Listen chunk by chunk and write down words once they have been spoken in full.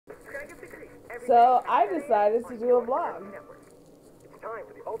So I decided to do a vlog. It's time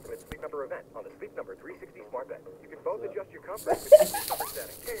for the ultimate Sleep Number event on the Sleep Number 360 Smart Bed. You can both adjust your comfort with the Sleep Number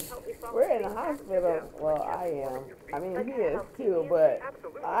settings. We're in the hospital. Well, I am. I mean, he is too, but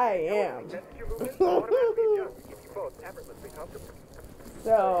I am.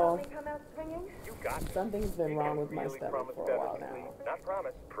 So, something's been wrong with my stomach for a while now. Not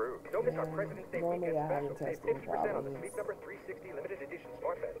promise, prove. Don't miss our President's Day Normally weekend I have special. Save intestinal 50% on the problems, Sleep Number 360 limited edition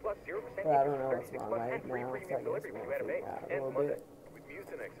Smart Bed. Plus 0% but I don't know what's 36 wrong months right and free now. premium So delivery when you add a baby. a And little Monday. bit. With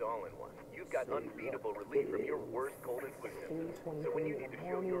Mucinex All-in-One, you've got unbeatable relief from your worst cold and flu symptoms. So when you need to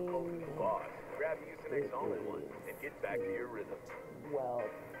show your cold and flu boss, grab Mucinex All-in-One and get back to your rhythm. Well,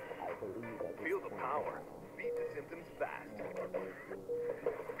 I believe that. Feel the power. Beat the symptoms fast.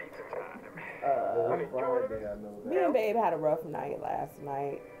 Pizza time. Me and Babe had a rough night last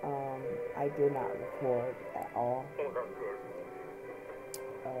night. I did not record at all.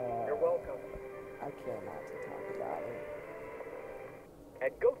 You're welcome. I care not to talk about it.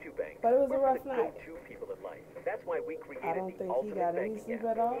 At GoToBank, But it was a we're rough the night. go-to people in life. That's why we created I don't the think he ultimate got any banking sleep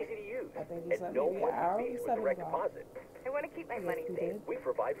app. at all. Easy to use. I think he And slept no maybe an hour. fees with 7 direct o'clock. deposit. I want to keep my money He safe. did. We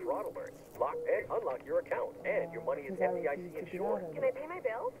provide fraud alerts. Lock and unlock your account. And your money is Because I FDIC refused to get insured. out of Can I pay my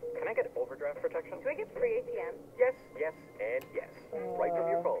bills? Can I get overdraft protection? Do I get free ATM? Yes, yes, and yes. Right from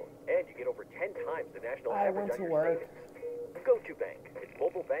your phone. And you get over 10 times the national I average went on to your work. savings. GoToBank. It's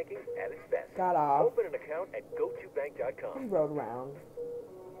mobile banking at its best. Got off. Open an account at We GoToBank.com. rode around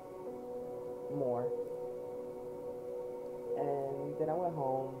more. And then I went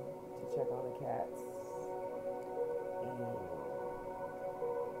home to check on the cats. And,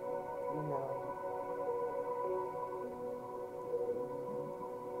 you know,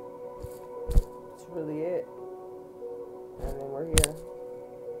 that's really it. And then we're here.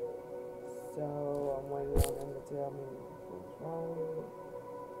 So I'm waiting on them to tell me what's wrong.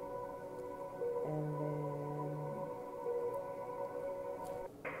 And then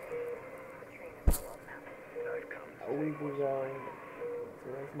a week ago to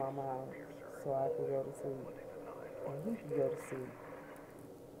his mama's house so I could go to sleep. And he could go to sleep.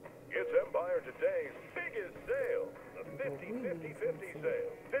 It's Empire Today's biggest sale. The 50-50-50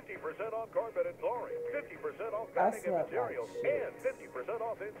 sale. 50% off carpet and flooring. 50% off I padding and slept materials. like shit. And 50%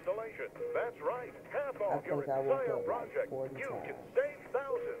 off installation. That's right. Half I off your think I woke entire up like project. 40 You times. can save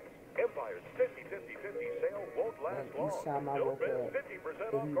thousands. Empire's 50-50-50 sale won't last And long. each time I Don't woke miss up, 50% he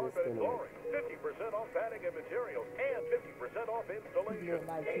off was carpet and still flooring. 50% off padding and materials. And 50% off He installation. looked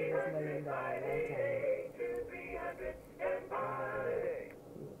like he was laying down one time.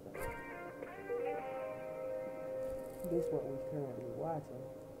 This is what we're currently watching.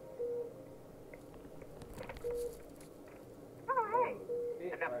 Oh, hey.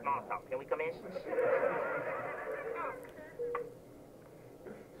 Enough small talk. Can we come in?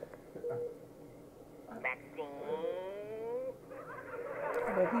 Maxine.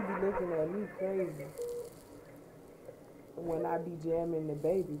 But he be looking at me crazy when I be jamming the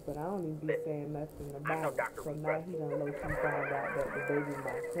baby, but I don't even be saying nothing about it. So now he done low-key found out that the baby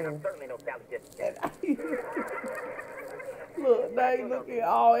my And I'm son. certainly no Sally Jessica. And look, now he looking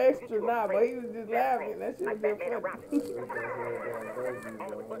all extra now, but he was just laughing. That shit was Like just Batman and funny. Robin.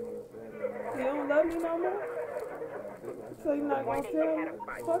 You don't love me no more? So you're not gonna tell me?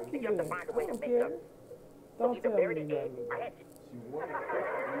 Fuck you then. I don't care. Don't tell me you love me. I had to. I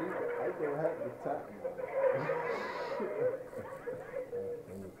don't have the time.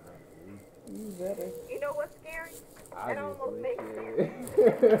 You better. You know what's scary? That almost makes sense.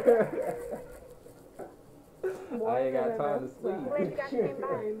 I ain't got time to sleep. Glad you got came by. I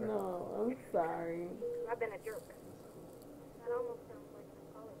know. I'm sorry. I've been a jerk. That almost sounds like an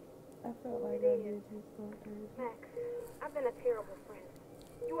apology. I felt like I did you something. Max, I've been a terrible friend.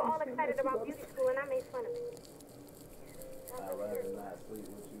 You were all excited about beauty school and I made fun of it. I'd rather not sleep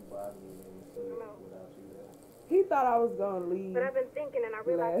with you by me than sleep without you there. He thought I was gonna leave But I've been thinking and I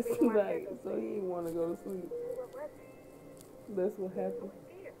realized last the reason why I night, said so those he didn't want to go to sleep. things. What was it? That's what happened.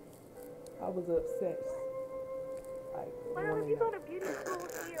 Fear. I was upset. Like, Well, if wanting you go to beauty school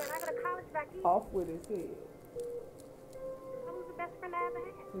here and I go to college back east, off with his head. I was the best friend I ever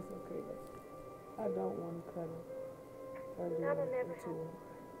had. It's okay. I don't want to cuddle. I do That'll want never to. happen.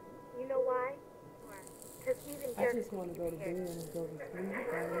 You know why? Because even I jerks just want to go to bed and go to sleep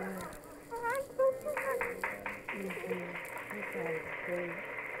right now. Alright, so sweetheart. That sounds great.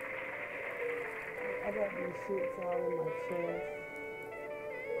 I got these shits all in my chest.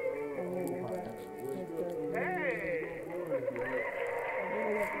 And then I got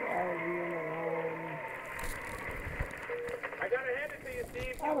the IV in my arm. I gotta hand it to you,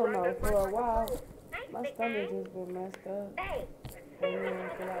 Steve. I don't know, for a while, my stomach just been messed up. Thanks. And then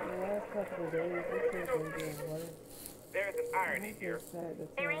for like the last couple couple of days. This has been doing work. There's an irony here. Just had to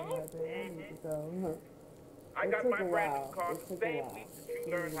tell my baby I need to go. I It got took my a brand while. new car It the took a same while. week that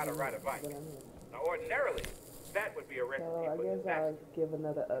you learned how to ride a bike. But I'm here. Now, ordinarily, that would be a recipe So I for guess disaster. I'll give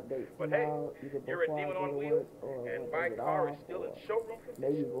another update But hey, tomorrow, either you're a before I demon go on to wheels, work or when and I my get car is off, still in or showroom condition.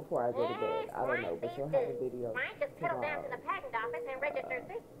 maybe before I go to bed. I don't know, but you'll have a video Mine just pedal down to the tomorrow. patent office and register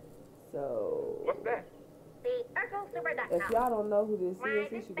C. So What's that? The UrkelSuper.com. if y'all don't know who this Why, is,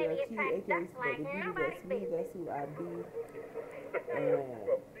 this it's your baby girl Key, attracts aka ducks like Spuddy Beauty. nobody's That's me. business. That's who I be.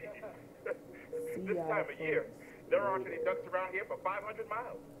 Well, See this y'all time of year, folks there aren't later. any ducks around here for 500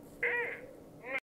 miles.